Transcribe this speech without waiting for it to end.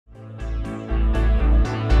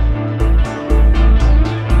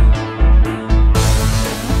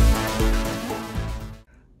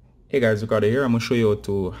Hey guys, Ricardo here. I'm gonna show you how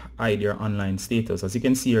to hide your online status. As you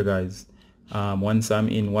can see here, guys, once I'm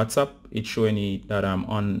in WhatsApp, it's showing me that I'm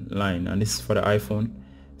online, and this is for the iPhone.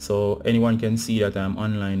 So anyone can see that I'm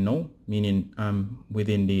online now, meaning I'm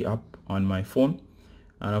within the app on my phone.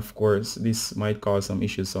 And of course, this might cause some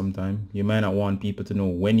issues sometime. You might not want people to know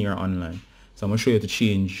when you're online. So I'm gonna show you to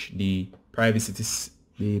change the privacy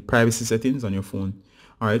settings on your phone.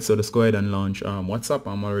 All right, so let's go ahead and launch WhatsApp.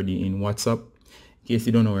 I'm already in WhatsApp. In case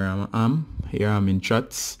you don't know where here I'm in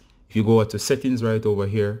chats. If you go to settings right over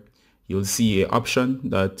here, you'll see an option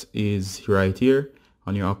that is right here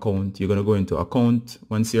on your account. You're going to go into account.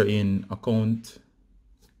 Once you're in account,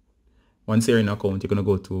 you're going to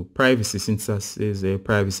go to privacy, since that is a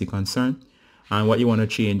privacy concern. And what you want to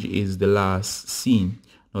change is the last seen.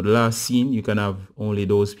 Now the last seen, you can have only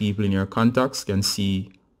those people in your contacts can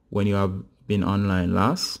see when you have been online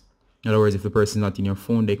last. In other words, if the person is not in your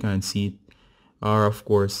phone, they can't see it. Or of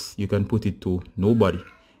course, you can put it to nobody,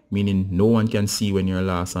 meaning no one can see when you're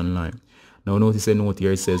last online. Now notice a note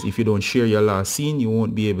here, it says if you don't share your last scene, you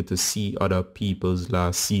won't be able to see other people's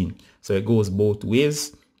last scene. So it goes both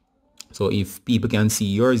ways. So if people can see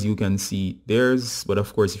yours, you can see theirs. But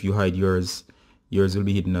of course, if you hide yours, yours will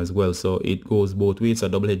be hidden as well. So it goes both ways. It's a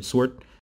double-edged sword.